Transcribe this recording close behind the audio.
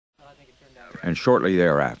and shortly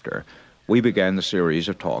thereafter, we began the series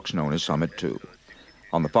of talks known as Summit 2.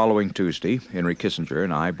 On the following Tuesday, Henry Kissinger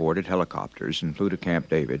and I boarded helicopters and flew to Camp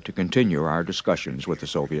David to continue our discussions with the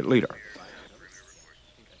Soviet leader.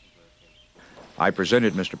 I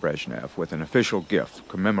presented Mr. Brezhnev with an official gift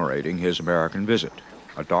commemorating his American visit,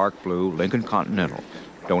 a dark blue Lincoln Continental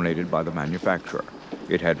donated by the manufacturer.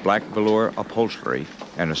 It had black velour upholstery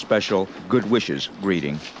and a special good wishes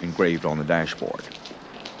greeting engraved on the dashboard.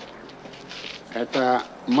 This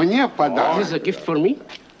is a gift for me?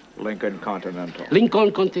 Lincoln Continental.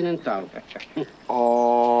 Линкольн Континентал.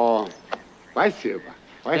 О, спасибо.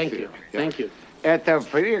 Thank you. Thank you. Это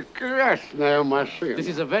прекрасная машина. This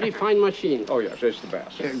is a very fine machine. Oh, yes, it's the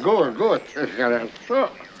best. Good, хорошо.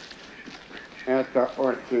 Это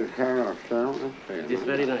очень хорошая машина. It is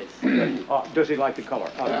very nice. Does he like the color?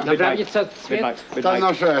 Нравится цвет? Да,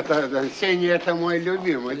 ну что, это синий, это мой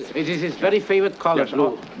любимый. It is his very favorite color,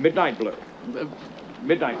 blue. Midnight blue.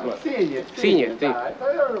 Midnight blue. Синий, ты. Да,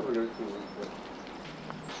 это я люблю.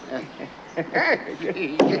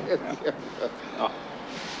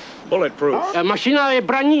 Bulletproof. Машина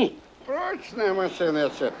брони. Прочная машина.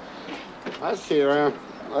 Спасибо.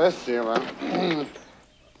 Спасибо.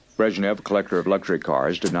 Brezhnev, collector of luxury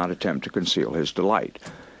cars, did not attempt to conceal his delight.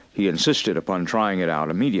 He insisted upon trying it out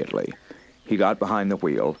immediately. He got behind the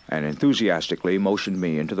wheel and enthusiastically motioned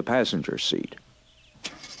me into the passenger seat.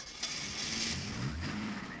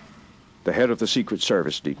 The head of the Secret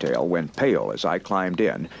Service detail went pale as I climbed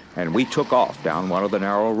in, and we took off down one of the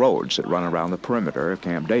narrow roads that run around the perimeter of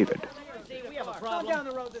Camp David. We have a problem. Go down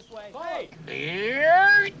the road this way.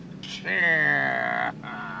 Hey!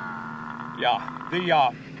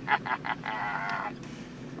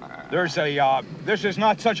 Yeah, this is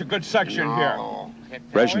not such a good section here.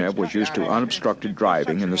 Brezhnev was used to unobstructed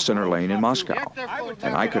driving in the center lane in Moscow,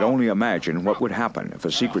 and I could only imagine what would happen if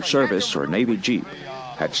a Secret Service or Navy Jeep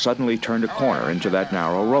had suddenly turned a corner into that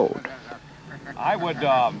narrow road. I would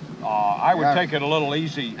take it a little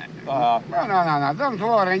easy. No, don't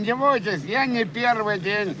worry, не бойтесь, я не первый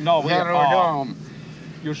день за рулем.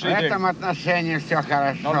 You see В этом отношении все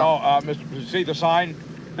хорошо. No, Mr. See the sign?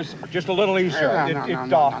 Just a little easier.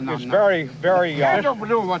 It's very, very... Я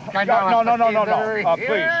люблю вот когда No,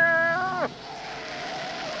 please.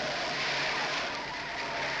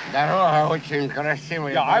 Дорога очень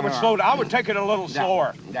красивая. Yeah, I would take it a little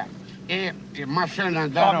slower. Да. И машина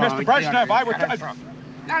дорога. Mr. Brezhnev, I would...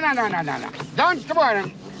 No. Don't worry. No.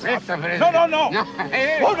 Slow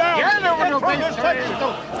down. Я люблю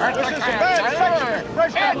This is a bad section.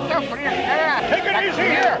 Brezhnev, take it easy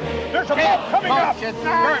here. There's a boat coming up.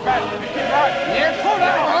 Very bad.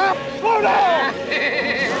 Slow down.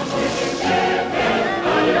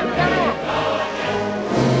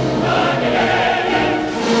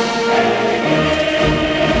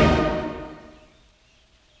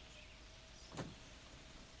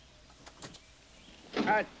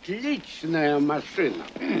 Отличная машина.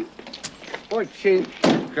 Очень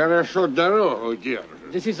хорошо дорогу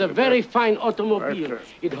держит. This is a very fine automobile.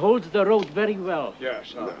 It holds the road very well.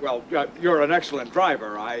 Yes, you're an excellent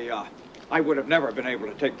driver. I would have never been able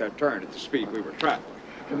to take that turn at the speed we were traveling.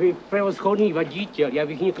 Вы превосходный водитель. Я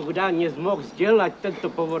бы никогда не смог сделать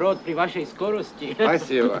этот поворот при вашей скорости.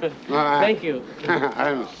 Спасибо. Thank you.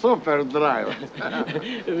 I'm super driver.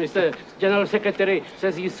 Mr. General Secretary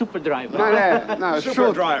says he's super driver. No,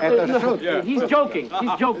 Super driver. Это шутка. He's joking.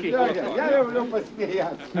 He's joking. Я люблю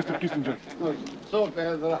посмеяться.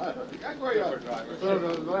 Супер драйвер. Какой я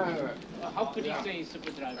супер драйвер? How could he say he's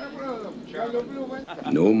super driver?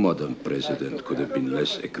 No modern president could have been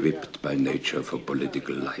less equipped by nature for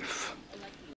political life.